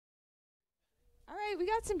Okay, we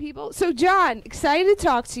got some people. So, John, excited to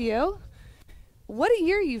talk to you. What a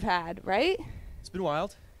year you've had, right? It's been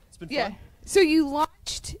wild. It's been fun. So you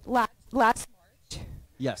launched last March.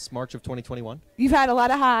 Yes, March of 2021. You've had a lot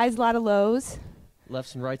of highs, a lot of lows.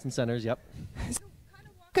 Lefts and rights and centers, yep. So kind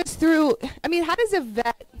of walk us through, I mean, how does a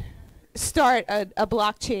vet start a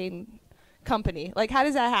blockchain company? Like, how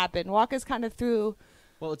does that happen? Walk us kind of through.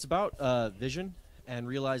 Well, it's about vision and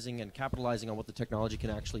realizing and capitalizing on what the technology can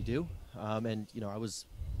actually do. And, you know, I was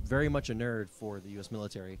very much a nerd for the U.S.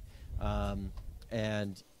 military.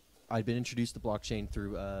 And I'd been introduced to blockchain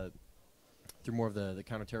through more of the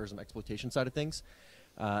counterterrorism exploitation side of things,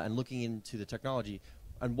 and looking into the technology.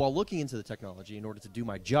 And while looking into the technology, in order to do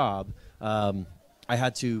my job, I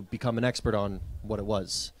had to become an expert on what it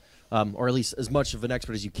was, or at least as much of an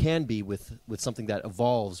expert as you can be with something that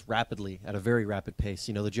evolves rapidly at a very rapid pace.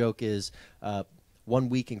 You know, the joke is 1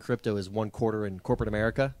 week in crypto is 1 quarter in corporate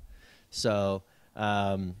America. So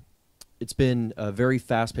it's been a very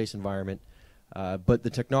fast-paced environment, but the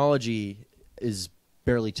technology is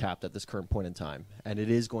barely tapped at this current point in time, and it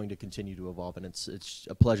is going to continue to evolve, and it's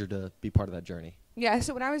a pleasure to be part of that journey. Yeah,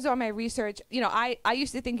 so when I was doing my research, you know, I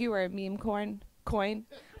used to think you were a meme coin,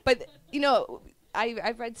 but, you know,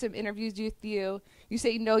 I've read some interviews with you. You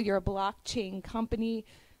say, no, you're a blockchain company.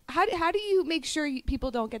 How do you make sure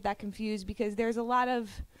people don't get that confused? Because there's a lot of,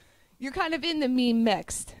 you're kind of in the meme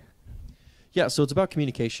mixed. Yeah, so it's about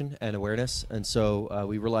communication and awareness, and so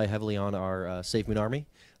we rely heavily on our SafeMoon Army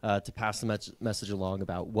to pass the message along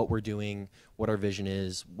about what we're doing, what our vision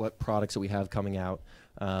is, what products that we have coming out.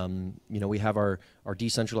 You know, we have our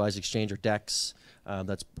decentralized exchange, or DEX,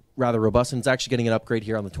 that's rather robust, and it's actually getting an upgrade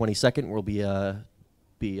here on the 22nd. We'll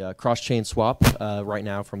be cross-chain swap right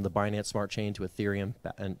now from the Binance Smart Chain to Ethereum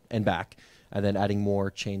and back, and then adding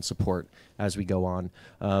more chain support as we go on.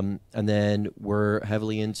 And then we're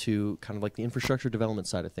heavily into kind of like the infrastructure development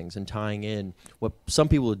side of things and tying in what some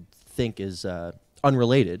people would think is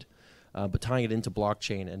unrelated, but tying it into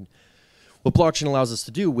blockchain. And what blockchain allows us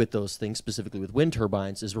to do with those things, specifically with wind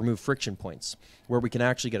turbines, is remove friction points, where we can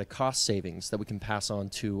actually get a cost savings that we can pass on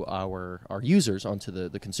to our users, onto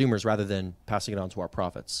the consumers, rather than passing it on to our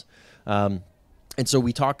profits. And so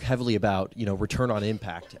we talk heavily about, you know, return on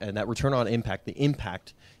impact, and that return on impact, the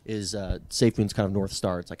impact is SafeMoon's kind of North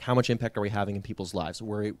Star. It's like, how much impact are we having in people's lives?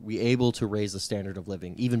 Were we able to raise the standard of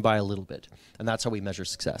living, even by a little bit? And that's how we measure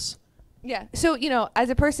success. Yeah. So, you know, as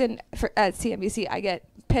a person at CNBC, I get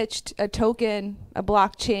pitched a token, a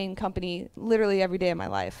blockchain company literally every day of my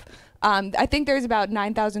life. I think there's about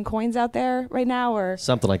 9,000 coins out there right now, or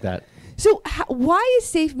something like that. So why is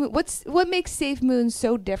SafeMoon? What makes SafeMoon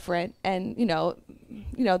so different, and you know,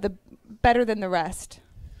 the better than the rest?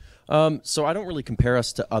 So I don't really compare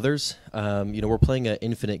us to others. You know, we're playing an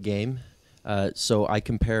infinite game. So I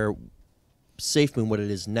compare SafeMoon, what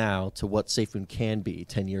it is now, to what SafeMoon can be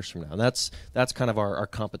 10 years from now. And that's kind of our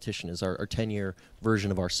competition, is our 10-year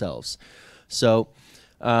version of ourselves. So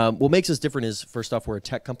what makes us different is, first off, we're a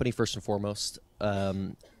tech company first and foremost.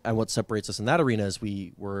 And what separates us in that arena is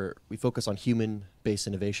we focus on human-based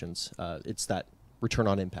innovations. It's that return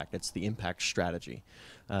on impact. It's the impact strategy.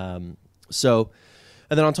 And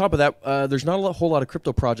then on top of that, there's not a whole lot of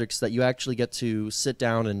crypto projects that you actually get to sit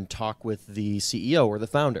down and talk with the CEO or the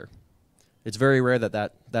founder. It's very rare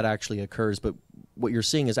that actually occurs. But what you're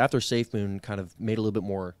seeing is, after SafeMoon kind of made a little bit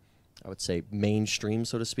more, I would say, mainstream,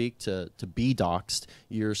 so to speak, to be doxed,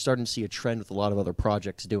 you're starting to see a trend with a lot of other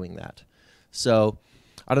projects doing that. So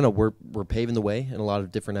I don't know, we're paving the way in a lot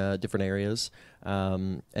of different areas,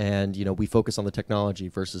 and you know, we focus on the technology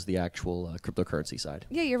versus the actual cryptocurrency side.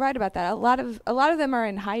 Yeah, you're right about that. A lot of them are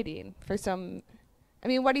in hiding for some. I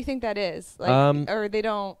mean, what do you think that is? Like, or they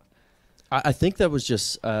don't. I think that was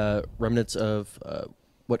just remnants of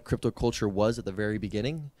what crypto culture was at the very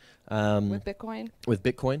beginning. With Bitcoin? With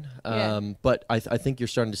Bitcoin. Yeah. But I think you're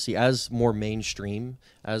starting to see, as more mainstream,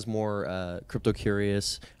 as more crypto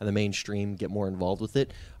curious and the mainstream get more involved with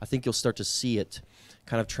it, I think you'll start to see it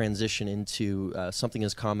kind of transition into something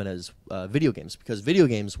as common as video games, because video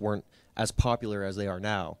games weren't as popular as they are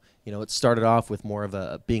now. You know, it started off with more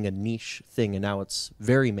of being a niche thing, and now it's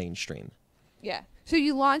very mainstream. Yeah. So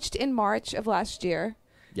you launched in March of last year.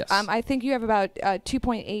 Yes. I think you have about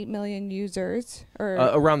 2.8 million users, or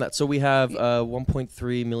around that. So we have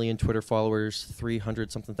 1.3 million Twitter followers,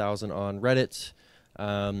 300-something thousand on Reddit,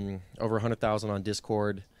 over 100,000 on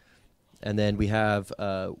Discord, and then we have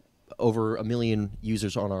over 1 million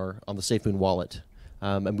users on the SafeMoon wallet,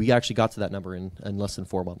 and we actually got to that number in less than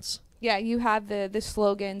 4 months. Yeah, you have the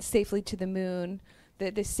slogan "Safely to the Moon,"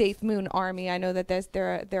 the SafeMoon Army. I know that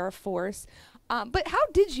they're a force, but how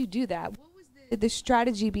did you do that? What was the the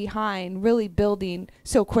strategy behind really building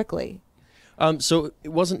so quickly? So it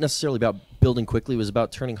wasn't necessarily about building quickly. It was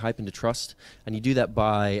about turning hype into trust. And you do that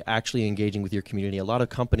by actually engaging with your community. A lot of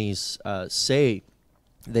companies say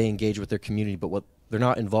they engage with their community, but what they're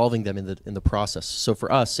not involving them in the process. So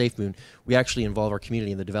for us, SafeMoon, we actually involve our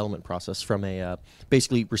community in the development process from a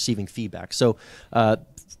basically receiving feedback. So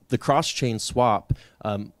the cross-chain swap,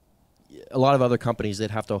 a lot of other companies,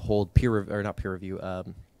 they'd have to hold not peer review,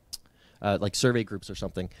 like survey groups or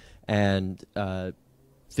something, and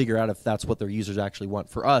figure out if that's what their users actually want.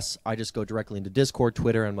 For us, I just go directly into Discord,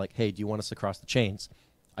 Twitter, and I'm like, hey, do you want us to cross the chains?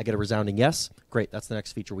 I get a resounding yes. Great, that's the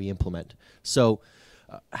next feature we implement. So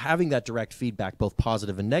having that direct feedback, both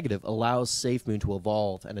positive and negative, allows SafeMoon to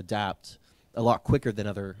evolve and adapt a lot quicker than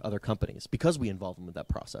other companies because we involve them with that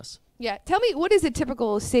process. Yeah, tell me, what is a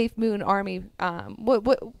typical SafeMoon army?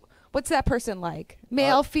 What's that person like?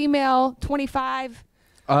 Male, female, 25?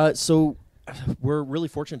 So we're really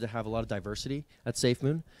fortunate to have a lot of diversity at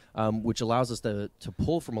SafeMoon, which allows us to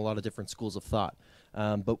pull from a lot of different schools of thought.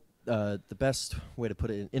 But the best way to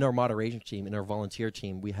put it, in our moderation team, in our volunteer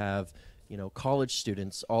team, we have college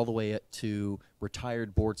students all the way to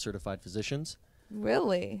retired board-certified physicians.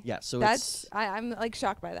 Really? Yeah. So I'm like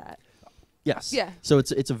shocked by that. Yes. Yeah. So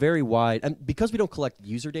it's a very wide, and because we don't collect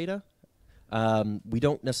user data, we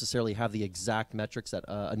don't necessarily have the exact metrics that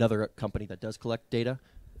another company that does collect data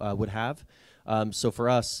would have. So for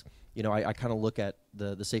us, I kind of look at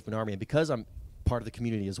the SafeMoon Army, and because I'm part of the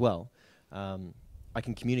community as well, I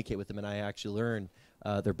can communicate with them, and I actually learn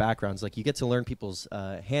their backgrounds. Like, you get to learn people's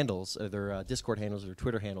handles, or their Discord handles, or their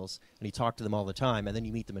Twitter handles, and you talk to them all the time, and then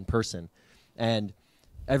you meet them in person. And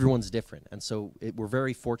everyone's different, and so we're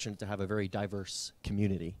very fortunate to have a very diverse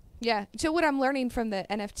community. Yeah. So what I'm learning from the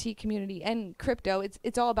NFT community and crypto,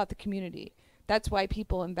 it's all about the community. That's why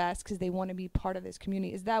people invest, because they want to be part of this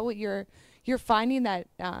community. Is that what you're finding, that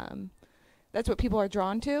that's what people are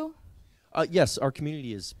drawn to? Yes, our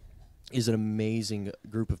community is an amazing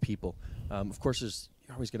group of people. Of course,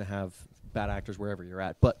 you're always going to have bad actors wherever you're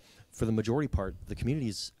at, but for the majority part, the community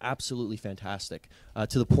is absolutely fantastic,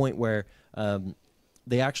 to the point where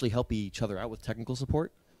they actually help each other out with technical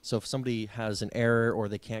support. So if somebody has an error or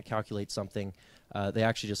they can't calculate something, they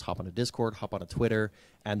actually just hop on a Discord, hop on a Twitter,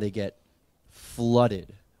 and they get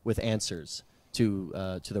flooded with answers to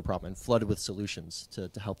their problem, and flooded with solutions to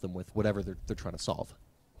help them with whatever they're trying to solve.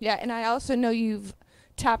 Yeah, and I also know you've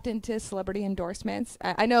tapped into celebrity endorsements.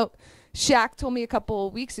 I know Shaq told me a couple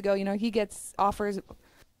weeks ago, he gets offers,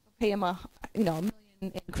 pay him a million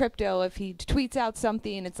in crypto if he tweets out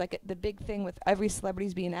something. It's like the big thing with every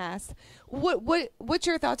celebrity's being asked. What's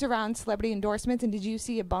your thoughts around celebrity endorsements, and did you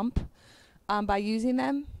see a bump by using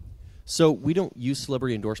them? So we don't use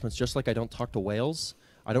celebrity endorsements, just like I don't talk to whales.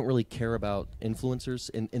 I don't really care about influencers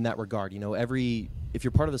in that regard. If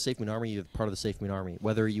you're part of the SafeMoon Army, you're part of the SafeMoon Army.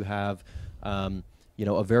 Whether you have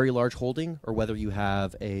a very large holding, or whether you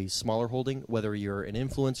have a smaller holding, whether you're an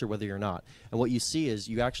influencer, whether you're not. And what you see is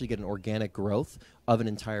you actually get an organic growth of an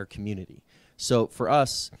entire community. So for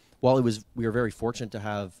us, while we were very fortunate to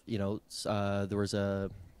have, there was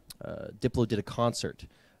Diplo did a concert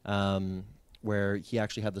where he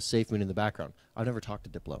actually had the SafeMoon in the background. I've never talked to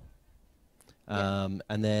Diplo.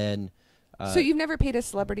 And then... so you've never paid a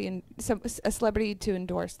celebrity to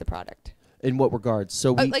endorse the product? In what regards?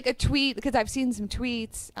 So like a tweet, because I've seen some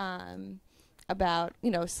tweets about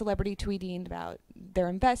celebrity tweeting about they're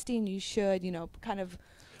investing. You should kind of.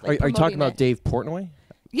 Like, are you talking about Dave Portnoy?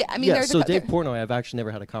 Yeah, I mean. Yeah, so Dave Portnoy, I've actually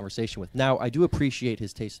never had a conversation with. Now, I do appreciate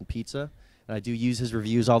his taste in pizza, and I do use his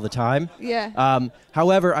reviews all the time. Yeah.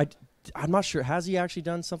 However, I'm not sure. Has he actually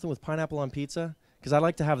done something with pineapple on pizza? Because I'd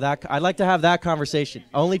like to have that conversation.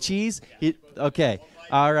 Only cheese? Okay.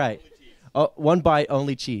 All right. One bite,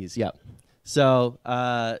 only cheese. Yep. So,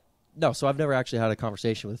 no, so I've never actually had a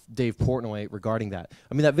conversation with Dave Portnoy regarding that.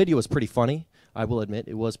 I mean, that video was pretty funny. I will admit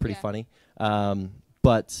it was pretty funny.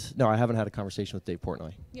 But, no, I haven't had a conversation with Dave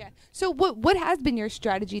Portnoy. Yeah. So what has been your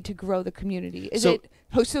strategy to grow the community? Is it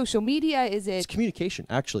social media? It's communication,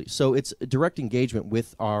 actually. So it's direct engagement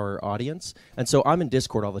with our audience. And so I'm in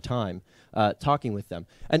Discord all the time talking with them.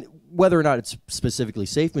 And whether or not it's specifically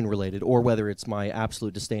SafeMoon related, or whether it's my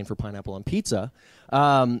absolute disdain for pineapple on pizza,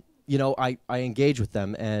 I engage with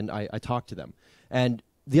them, and I talk to them. And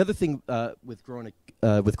the other thing with growing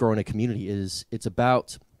a community is it's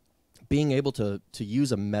about being able to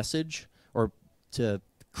use a message, or to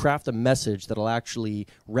craft a message that'll actually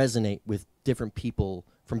resonate with different people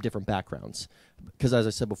from different backgrounds. Because as I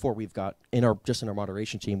said before, we've got in our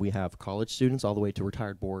moderation team, we have college students all the way to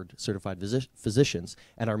retired board certified physicians,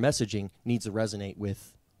 and our messaging needs to resonate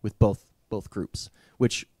with both groups,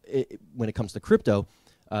 which when it comes to crypto,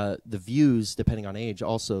 the views, depending on age,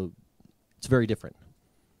 also, it's very different.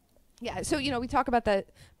 Yeah, so, we talk about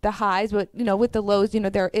the highs, but, with the lows,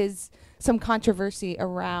 there is some controversy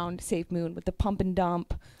around SafeMoon with the pump and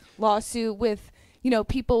dump lawsuit, with,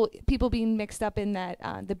 people being mixed up in that,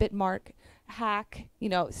 the Bitmark hack,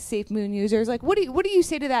 SafeMoon users. Like, what do you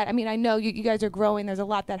say to that? I mean, I know you guys are growing. There's a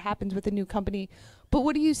lot that happens with a new company, but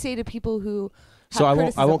what do you say to people who have So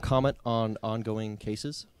criticism? I won't comment on ongoing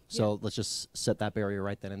cases. So let's just set that barrier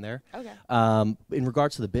right then and there. Okay. In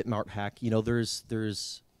regards to the Bitmark hack,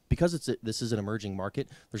 there's because this is an emerging market,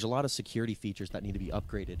 there's a lot of security features that need to be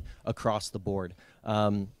upgraded across the board.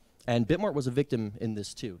 And Bitmark was a victim in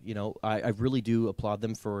this too. I really do applaud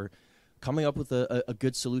them for coming up with a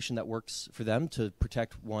good solution that works for them to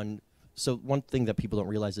protect one. So one thing that people don't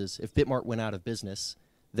realize is if Bitmark went out of business,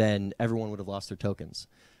 then everyone would have lost their tokens.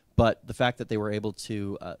 But the fact that they were able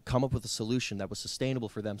to come up with a solution that was sustainable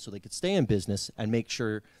for them so they could stay in business and make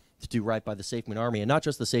sure to do right by the SafeMoon Army, and not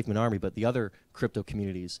just the SafeMoon Army, but the other crypto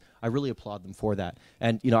communities, I really applaud them for that.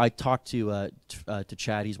 And, I talked to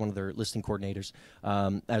Chad, he's one of their listing coordinators,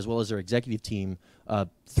 as well as their executive team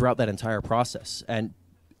throughout that entire process. And,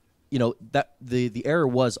 that the error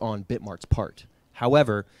was on Bitmark's part.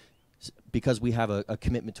 However, because we have a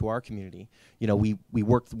commitment to our community, we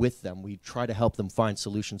worked with them. We try to help them find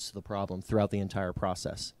solutions to the problem throughout the entire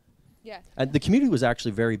process. Yeah. And the community was actually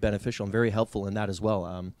very beneficial and very helpful in that as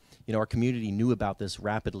well. Our community knew about this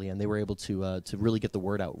rapidly, and they were able to really get the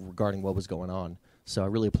word out regarding what was going on. So I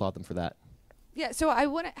really applaud them for that. Yeah. So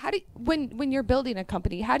when you're building a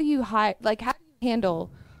company, how do you handle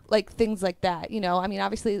things like that? I mean,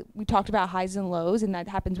 obviously we talked about highs and lows, and that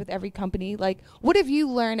happens with every company. Like, what have you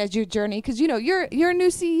learned as your journey? Because you're a new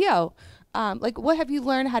CEO. What have you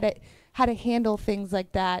learned how to handle things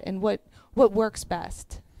like that, and what works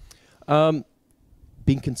best?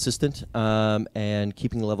 Being consistent and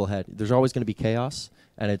keeping a level head. There's always going to be chaos,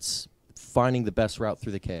 and it's finding the best route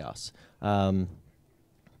through the chaos. And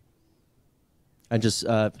just,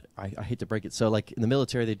 I hate to break it. So, in the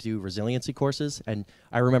military, they do resiliency courses, and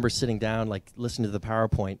I remember sitting down, listening to the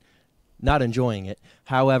PowerPoint, not enjoying it.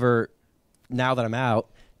 However, now that I'm out,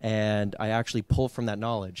 and I actually pull from that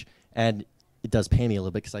knowledge, and it does pay me a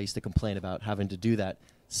little bit because I used to complain about having to do that,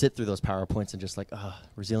 sit through those PowerPoints and just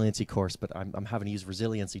resiliency course, but I'm having to use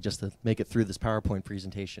resiliency just to make it through this PowerPoint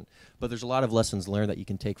presentation. But there's a lot of lessons learned that you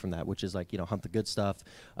can take from that, which is hunt the good stuff,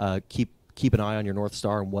 keep an eye on your North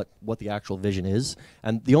Star and what the actual vision is.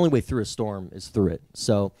 And the only way through a storm is through it.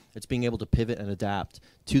 So it's being able to pivot and adapt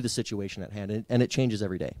to the situation at hand, and it changes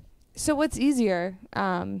every day. So what's easier,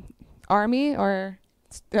 Army or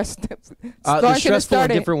it's stressful in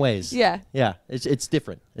different ways. Yeah. Yeah, it's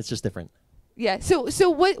different. It's just different. Yeah. So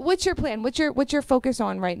what's your plan? What's your focus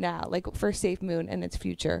on right now, for SafeMoon and its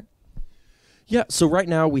future? Yeah, so right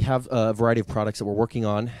now we have a variety of products that we're working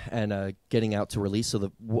on and getting out to release.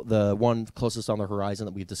 So the one closest on the horizon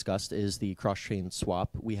that we've discussed is the cross-chain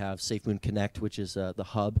swap. We have SafeMoon Connect, which is the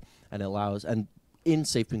hub, and it allows. And in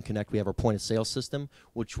SafeMoon Connect, we have our point-of-sale system,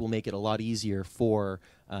 which will make it a lot easier for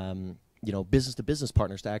business-to-business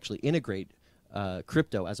partners to actually integrate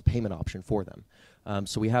crypto as a payment option for them.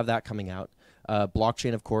 So we have that coming out.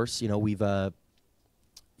 Blockchain, of course. We've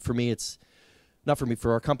for me, it's. Not for me,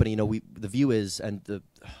 for our company, the view is, and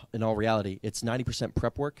in all reality, it's 90%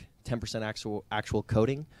 prep work, 10% actual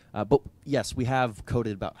coding. But yes, we have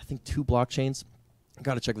coded about, I think, 2 blockchains. I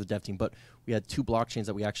got to check with the dev team, but we had 2 blockchains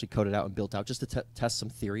that we actually coded out and built out just to test some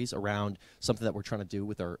theories around something that we're trying to do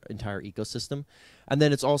with our entire ecosystem. And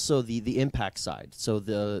then it's also the impact side. So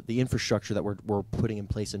the infrastructure that we're putting in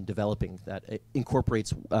place and developing that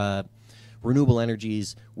incorporates renewable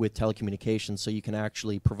energies with telecommunications, so you can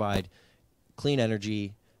actually provide clean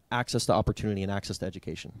energy, access to opportunity, and access to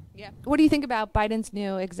education. Yeah. What do you think about Biden's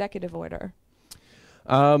new executive order?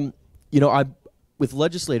 With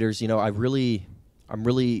legislators, I'm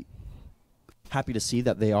really happy to see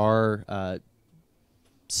that they are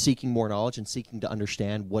seeking more knowledge and seeking to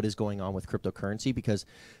understand what is going on with cryptocurrency, because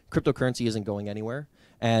cryptocurrency isn't going anywhere,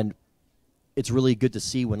 and it's really good to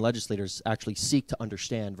see when legislators actually seek to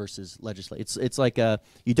understand versus legislate. It's like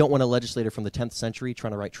you don't want a legislator from the 10th century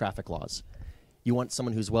trying to write traffic laws. You want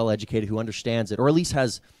someone who's well-educated, who understands it, or at least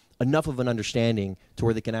has enough of an understanding to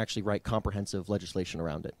where they can actually write comprehensive legislation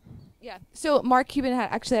around it. Yeah. So Mark Cuban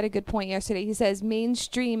actually had a good point yesterday. He says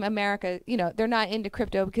mainstream America, they're not into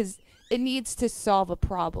crypto because it needs to solve a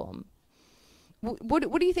problem.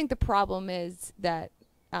 What do you think the problem is that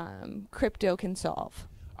crypto can solve?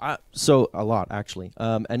 So a lot, actually.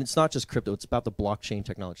 And it's not just crypto. It's about the blockchain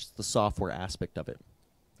technology. It's the software aspect of it.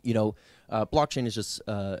 Blockchain is just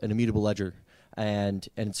an immutable ledger. and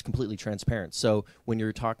it's completely transparent. So when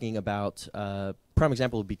you're talking about, prime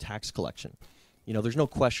example would be tax collection. You know, there's no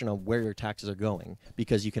question on where your taxes are going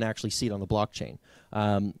because you can actually see it on the blockchain.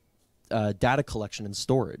 Data collection and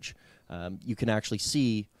storage. You can actually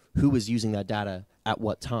see who is using that data at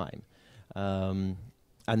what time. And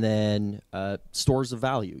then stores of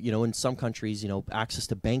value. You know, in some countries, you know, access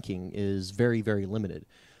to banking is very, very limited.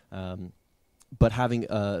 But having,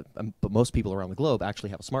 but most people around the globe actually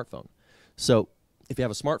have a smartphone. So if you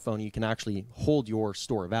have a smartphone, you can actually hold your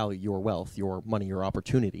store of value, your wealth, your money, your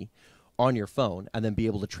opportunity on your phone, and then be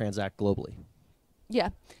able to transact globally. Yeah.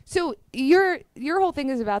 So your whole thing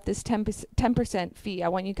is about this 10% fee. I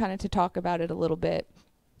want you kind of to talk about it a little bit.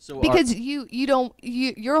 So because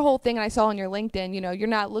your whole thing I saw on your LinkedIn, you know, you're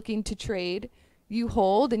not looking to trade, you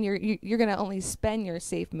hold, and you're going to only spend your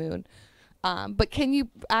SafeMoon. But can you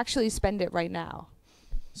actually spend it right now?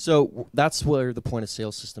 So that's where the point of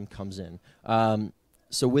sale system comes in.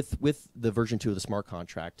 So with the version 2 of the smart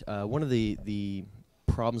contract, one of the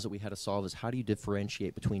problems that we had to solve is how do you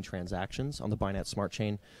differentiate between transactions on the Binance Smart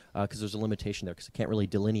Chain, because there's a limitation there because it can't really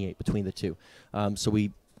delineate between the two. So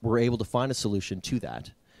we were able to find a solution to that.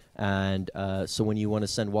 And so when you want to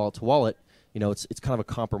send wallet to wallet, you know, it's kind of a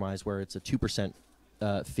compromise where it's a 2%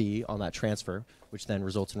 fee on that transfer, which then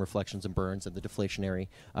results in reflections and burns and the deflationary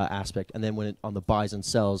aspect. And then when it, on the buys and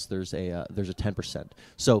sells, there's a 10%.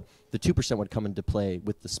 So the 2% would come into play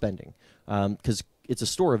with the spending, because it's a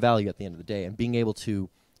store of value at the end of the day. And being able to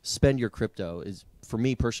spend your crypto is, for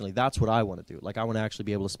me personally, that's what I want to do. Like, I want to actually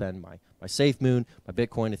be able to spend my SafeMoon, my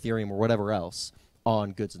Bitcoin, Ethereum, or whatever else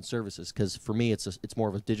on goods and services, because for me it's more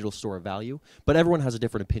of a digital store of value. But everyone has a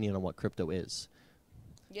different opinion on what crypto is.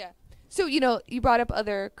 Yeah. So, you know, you brought up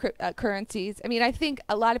other currencies. I mean, I think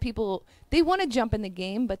a lot of people, they want to jump in the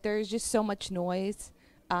game, but there's just so much noise.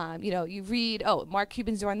 You know, you read, oh, Mark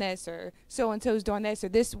Cuban's doing this, or so-and-so's doing this, or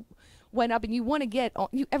this went up, and you want to get,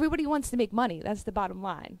 everybody wants to make money. That's the bottom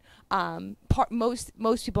line. Most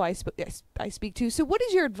people I speak to. So what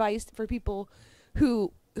is your advice for people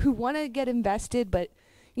who want to get invested, but,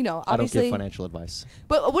 you know, obviously. I don't give financial advice.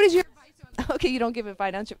 But what is your advice? Okay, you don't give it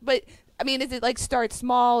financial. But, I mean, is it like start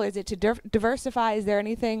small? Is it to diversify? Is there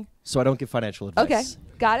anything? So I don't give financial advice. Okay,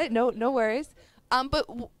 got it. No worries. But,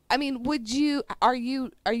 I mean, are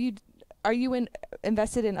you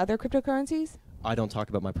invested in other cryptocurrencies? I don't talk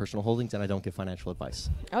about my personal holdings, and I don't give financial advice.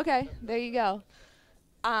 Okay, there you go.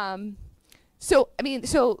 So, I mean,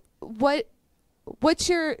 so what's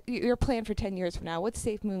your plan for 10 years from now? What's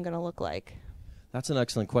SafeMoon going to look like? That's an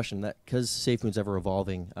excellent question. That, because SafeMoon's ever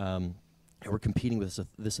evolving, and we're competing with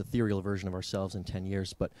this ethereal version of ourselves in 10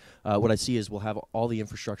 years. But what I see is we'll have all the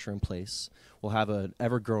infrastructure in place. We'll have an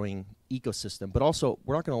ever-growing ecosystem. But also,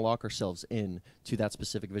 we're not going to lock ourselves in to that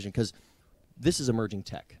specific vision, because this is emerging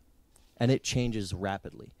tech, and it changes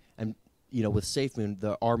rapidly. And you know, with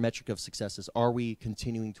SafeMoon, our metric of success is, are we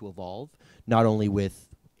continuing to evolve, not only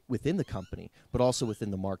within the company, but also within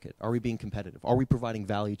the market? Are we being competitive? Are we providing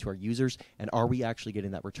value to our users? And are we actually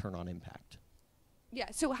getting that return on impact? Yeah,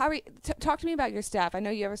 so talk to me about your staff. I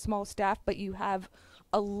know you have a small staff, but you have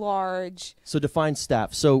a large... So define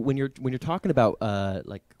staff. So when you're talking about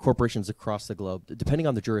like corporations across the globe, depending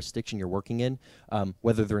on the jurisdiction you're working in,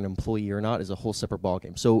 whether they're an employee or not is a whole separate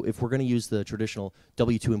ballgame. So if we're going to use the traditional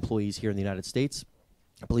W-2 employees here in the United States,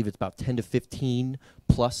 I believe it's about 10 to 15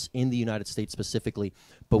 plus in the United States specifically.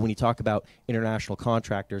 But when you talk about international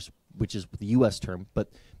contractors, which is the U.S. term, but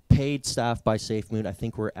paid staff by SafeMoon, I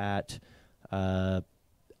think we're at,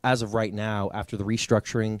 as of right now, after the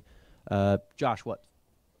restructuring, Josh, what?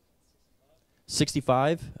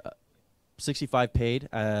 65 paid.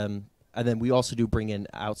 And then we also do bring in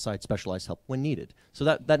outside specialized help when needed. So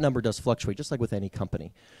that number does fluctuate, just like with any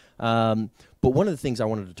company. But one of the things I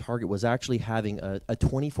wanted to target was actually having a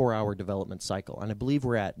 24-hour development cycle. And I believe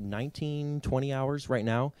we're at 19, 20 hours right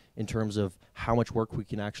now in terms of how much work we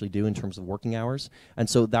can actually do in terms of working hours. And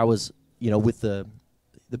so that was, you know, with the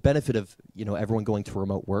benefit of, you know, everyone going to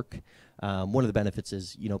remote work, one of the benefits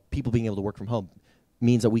is, you know, people being able to work from home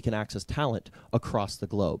means that we can access talent across the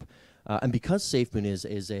globe. And because SafeMoon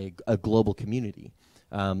is a global community,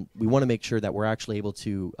 we want to make sure that we're actually able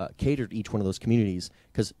to cater to each one of those communities,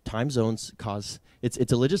 because time zones it's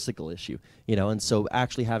a logistical issue, you know, and so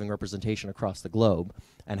actually having representation across the globe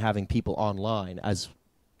and having people online as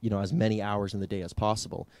many hours in the day as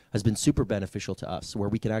possible has been super beneficial to us, where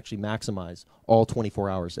we can actually maximize all 24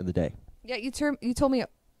 hours in the day. Yeah, you told me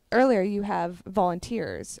earlier you have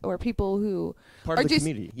volunteers or people who part of the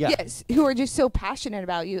community. Yeah. Yes, who are just so passionate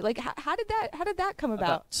about you. Like, how did that come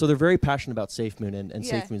about? So they're very passionate about SafeMoon and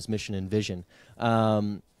yeah. SafeMoon's mission and vision.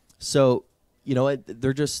 So you know,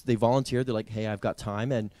 they volunteer. They're like, hey, I've got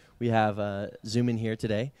time, and we have Zoom in here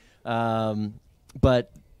today.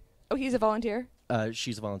 But oh, he's a volunteer.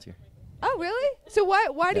 She's a volunteer. Oh, really? So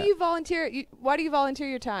why do you volunteer? Why do you volunteer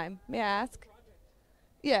your time? May I ask?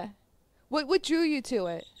 Yeah. What drew you to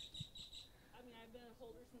it? I mean, I've been a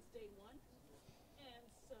holder since day one, and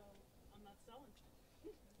so I'm not selling.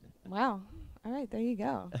 Wow. All right, there you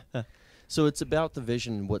go. So it's about the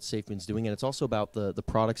vision and what SafeMoon's doing, and it's also about the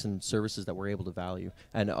products and services that we're able to value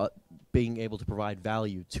and being able to provide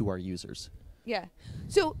value to our users. Yeah.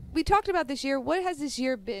 So we talked about this year. What has this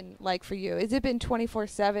year been like for you? Has it been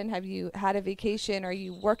 24/7? Have you had a vacation? Are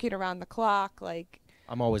you working around the clock? Like,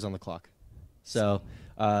 I'm always on the clock. So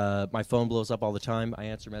my phone blows up all the time. I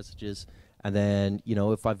answer messages. And then, you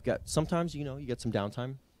know, if I've got, sometimes, you know, you get some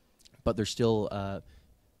downtime, but there's still a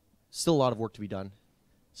lot of work to be done.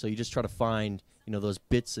 So you just try to find, you know, those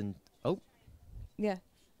bits and, oh. yeah.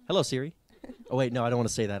 Hello, Siri. Oh, wait, no, I don't want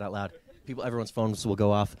to say that out loud. Everyone's phones will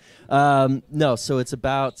go off. No, so it's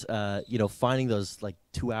about, you know, finding those like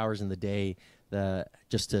 2 hours in the day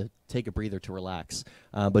just to take a breather, to relax.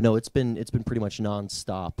 But no, it's been pretty much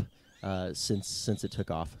nonstop since it took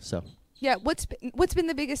off. So yeah, what's been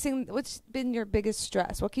the biggest thing? What's been your biggest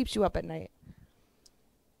stress? What keeps you up at night?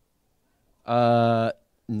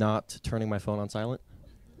 Not turning my phone on silent.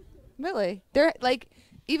 Really? There, like,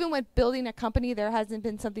 even with building a company, there hasn't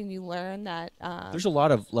been something you learned that. There's a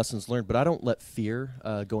lot of lessons learned, but I don't let fear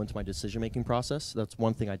go into my decision-making process. That's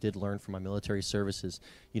one thing I did learn from my military services.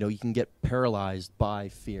 You know, you can get paralyzed by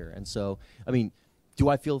fear. And so, I mean, do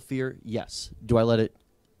I feel fear? Yes. Do I let it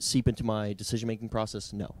seep into my decision-making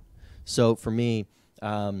process? No. So for me,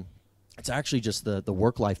 it's actually just the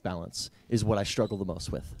work-life balance is what I struggle the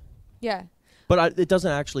most with. Yeah. But it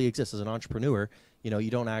doesn't actually exist. As an entrepreneur, you know,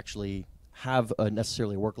 you don't actually have a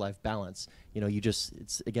necessarily work-life balance. You know,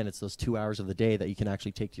 it's those 2 hours of the day that you can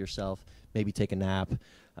actually take to yourself, maybe take a nap,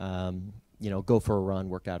 you know, go for a run,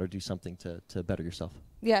 work out, or do something to better yourself.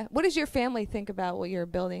 Yeah. What does your family think about what you're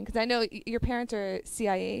building? Because I know your parents are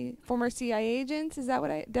former CIA agents. Is that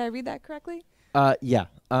did I read that correctly? Yeah.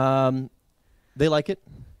 They like it.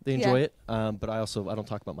 They enjoy it. But I don't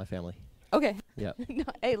talk about my family. Okay. Yeah. No,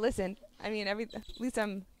 hey, listen. I mean, at least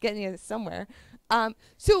I'm getting you somewhere.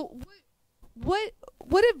 So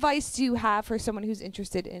what advice do you have for someone who's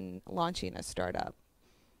interested in launching a startup?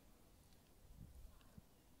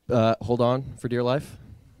 Hold on for dear life.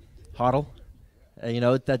 HODL. You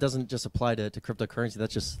know, that doesn't just apply to cryptocurrency.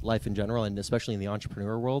 That's just life in general, and especially in the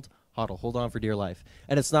entrepreneur world. HODL. Hold on for dear life.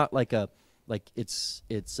 And it's not like it's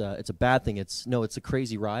a bad thing. It's a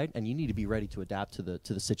crazy ride, and you need to be ready to adapt to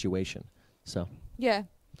the situation. So. Yeah.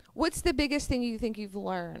 What's the biggest thing you think you've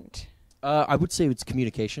learned? I would say it's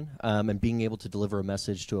communication and being able to deliver a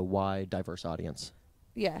message to a wide, diverse audience.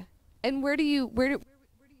 Yeah. And where do you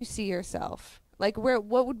see yourself? Like,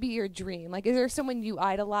 what would be your dream? Like, is there someone you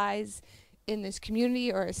idolize in this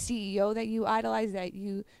community, or a CEO that you idolize that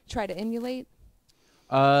you try to emulate?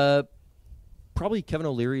 Probably Kevin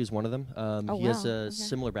O'Leary is one of them. He has a Okay.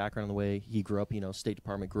 similar background in the way he grew up. You know, State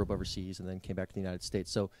Department, grew up overseas, and then came back to the United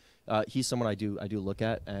States. So he's someone I do look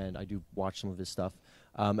at, and I do watch some of his stuff.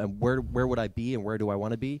 And where would I be, and where do I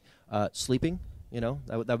want to be? Sleeping. You know,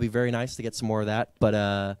 that would be very nice to get some more of that.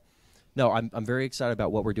 But no, I'm very excited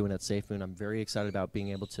about what we're doing at SafeMoon. I'm very excited about being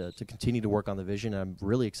able to continue to work on the vision. And I'm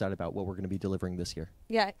really excited about what we're going to be delivering this year.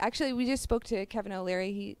 Yeah, actually, we just spoke to Kevin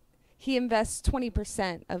O'Leary. He invests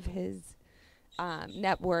 20% of his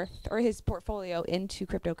net worth or his portfolio into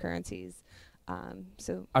cryptocurrencies.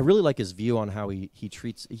 So I really like his view on how he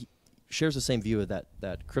shares the same view that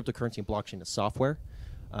cryptocurrency and blockchain is software.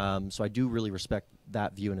 So I do really respect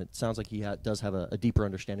that view, and it sounds like he does have a deeper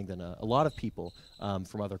understanding than a lot of people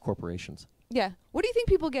from other corporations. Yeah. What do you think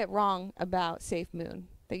people get wrong about SafeMoon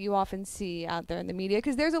that you often see out there in the media?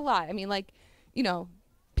 Because there's a lot. I mean, like, you know,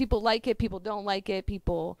 people like it, people don't like it,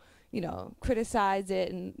 people, you know, criticize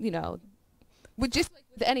it, and, you know, with just like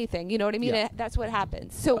with anything, you know what I mean? Yeah. That's what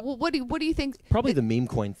happens. So what do you think? Probably the meme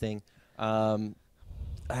coin thing. And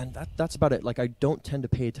that's about it. Like, I don't tend to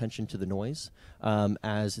pay attention to the noise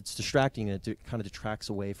as it's distracting, and it kind of detracts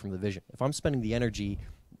away from the vision. If I'm spending the energy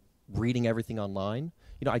reading everything online,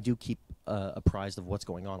 you know, I do keep apprised of what's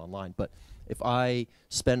going on online. But if I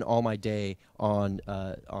spend all my day on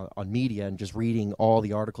media and just reading all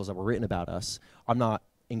the articles that were written about us, I'm not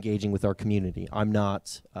engaging with our community. I'm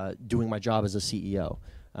not doing my job as a CEO.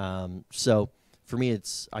 So for me,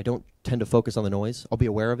 I don't tend to focus on the noise. I'll be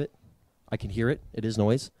aware of it. I can hear it. It is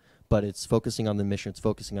noise, but it's focusing on the mission. It's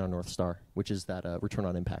focusing on North Star, which is that return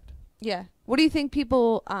on impact. Yeah. What do you think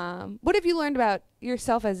people? What have you learned about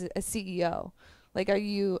yourself as a CEO? Like, are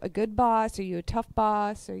you a good boss? Are you a tough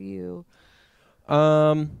boss? Are you?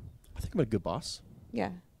 I think I'm a good boss, Yeah.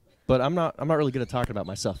 but I'm not really good at talking about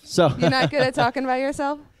myself. So You're not good at talking about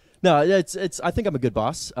yourself? no, it's I think I'm a good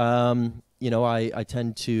boss. I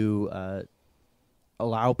tend to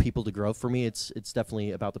allow people to grow. For me, it's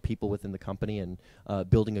definitely about the people within the company and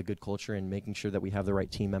building a good culture and making sure that we have the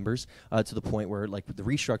right team members to the point where, like, the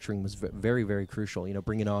restructuring was very, very crucial.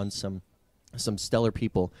 Bringing on some stellar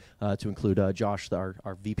people to include Josh,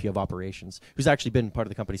 our VP of operations, who's actually been part of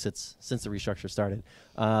the company since the restructure started,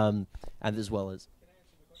 and as well as. Can I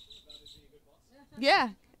answer the question about is he a good boss? Yeah.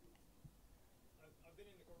 I've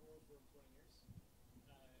been in the corporate world for 20 years.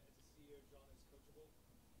 As a CEO, John is coachable.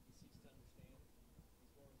 He seeks to understand.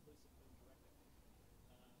 He's more inclusive than directive.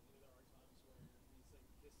 There are times where we say,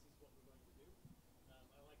 this is what we're going to do.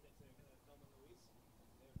 I like that to kind of Thelma and Louise.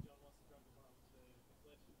 If John wants to drive the car off the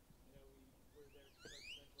cliff, we're there to coach,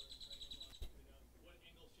 mentor, and train him on, what angle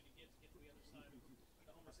should he get to the other side of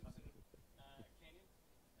the Homer Simpson canyon.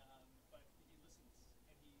 But he listens,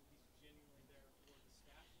 and he's genuinely there for the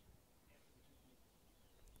staff and for the community.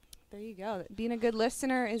 There you go. Being a good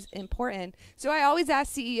listener is important. So I always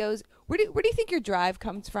ask CEOs, where do you think your drive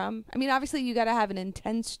comes from? I mean, obviously you got to have an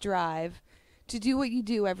intense drive to do what you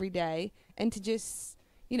do every day and to just,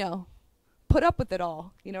 put up with it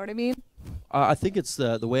all. You know what I mean? I think it's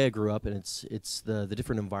the way I grew up, and it's the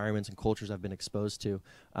different environments and cultures I've been exposed to.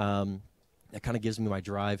 That kind of gives me my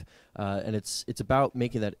drive, and it's about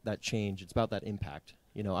making that change. It's about that impact.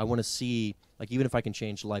 I want to see, like, even if I can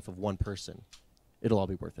change the life of one person, it'll all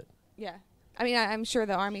be worth it. Yeah. I mean, I'm sure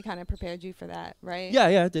the Army kind of prepared you for that, right? Yeah,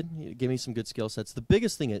 it did. It gave me some good skill sets. The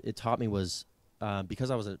biggest thing it taught me was,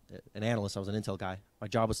 because I was an analyst, I was an intel guy, my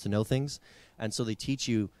job was to know things, and so they teach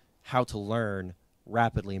you how to learn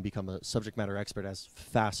rapidly and become a subject matter expert as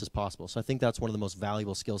fast as possible. So I think that's one of the most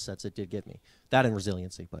valuable skill sets it did give me. That and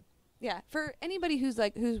resiliency, but Yeah. For anybody who's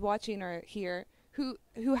watching or here who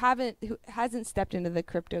hasn't stepped into the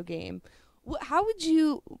crypto game, what would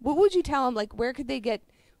you tell them? Like, where could they get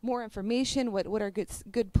more information? What are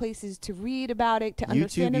good places to read about it, to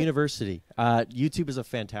understand YouTube it? University. YouTube is a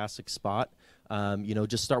fantastic spot.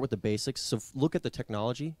 Just start with the basics. So look at the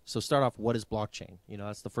technology. So start off, what is blockchain?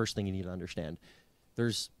 That's the first thing you need to understand.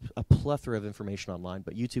 There's a plethora of information online,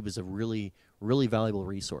 but YouTube is a really, really valuable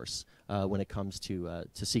resource when it comes to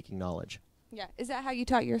seeking knowledge. Yeah. Is that how you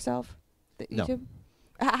taught yourself? No. YouTube?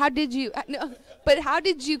 How did you? No. But how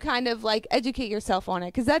did you kind of educate yourself on it?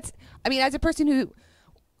 Because that's, I mean, as a person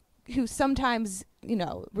who sometimes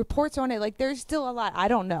reports on it, there's still a lot I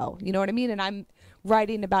don't know. You know what I mean? And I'm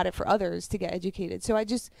writing about it for others to get educated. So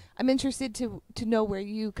I'm interested to know where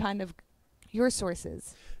you kind of your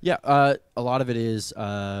sources. Yeah, a lot of it is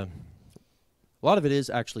actually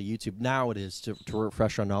YouTube. Now it is to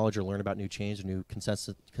refresh our knowledge or learn about new chains or new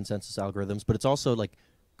consensus algorithms. But it's also like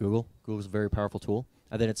Google. Google is a very powerful tool.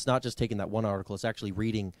 And then it's not just taking that one article. It's actually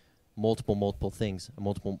reading multiple things,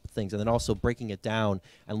 and then also breaking it down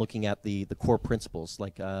and looking at the core principles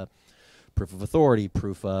like proof of authority,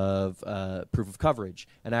 proof of coverage,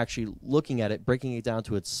 and actually looking at it, breaking it down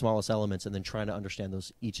to its smallest elements, and then trying to understand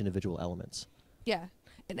those each individual elements. Yeah.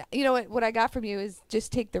 And what I got from you is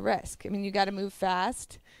just take the risk. I mean, you got to move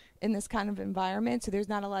fast in this kind of environment, so there's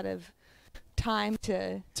not a lot of time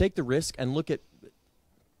to take the risk and look at.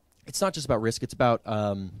 It's not just about risk. It's about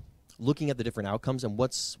looking at the different outcomes and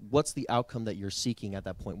what's the outcome that you're seeking at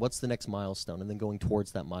that point. What's the next milestone, and then going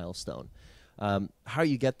towards that milestone. How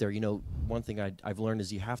you get there, one thing I've learned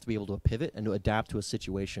is you have to be able to pivot and to adapt to a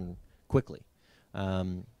situation quickly.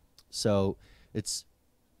 So it's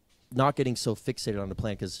not getting so fixated on the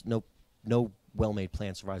plan, because no well-made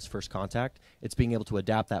plan survives first contact. It's being able to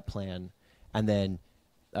adapt that plan and then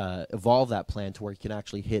evolve that plan to where you can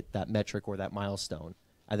actually hit that metric or that milestone,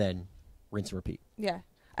 and then rinse and repeat. Yeah.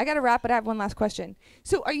 I got to wrap, but I have one last question.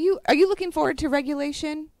 So are you looking forward to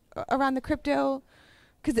regulation around the crypto?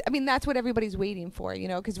 Because, I mean, that's what everybody's waiting for,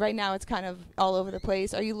 because right now it's kind of all over the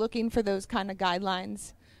place. Are you looking for those kind of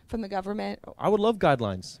guidelines from the government? I would love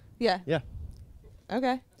guidelines. Yeah. Yeah.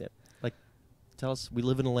 Okay. Yeah. Tell us, we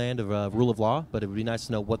live in a land of rule of law, but it would be nice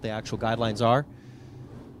to know what the actual guidelines are.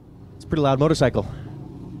 It's a pretty loud motorcycle.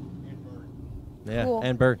 And bird. Yeah, cool.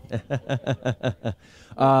 And bird.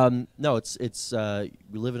 No, it's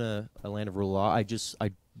we live in a land of rule of law. I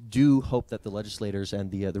do hope that the legislators and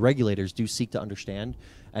the regulators do seek to understand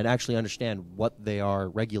and actually understand what they are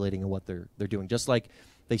regulating and what they're doing. Just like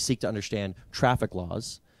they seek to understand traffic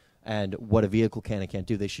laws and what a vehicle can and can't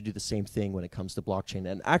do, they should do the same thing when it comes to blockchain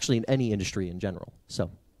and actually in any industry in general.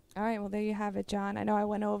 So, all right. Well, there you have it, John. I know I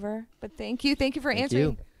went over, but thank you. Thank you for answering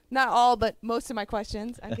you. Not all, but most of my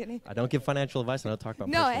questions. I'm kidding. I don't give financial advice. I don't talk about.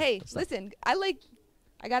 No, personal hey, stuff. listen.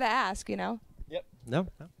 I gotta ask. You know. No.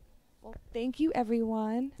 Well, thank you,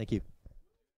 everyone. Thank you.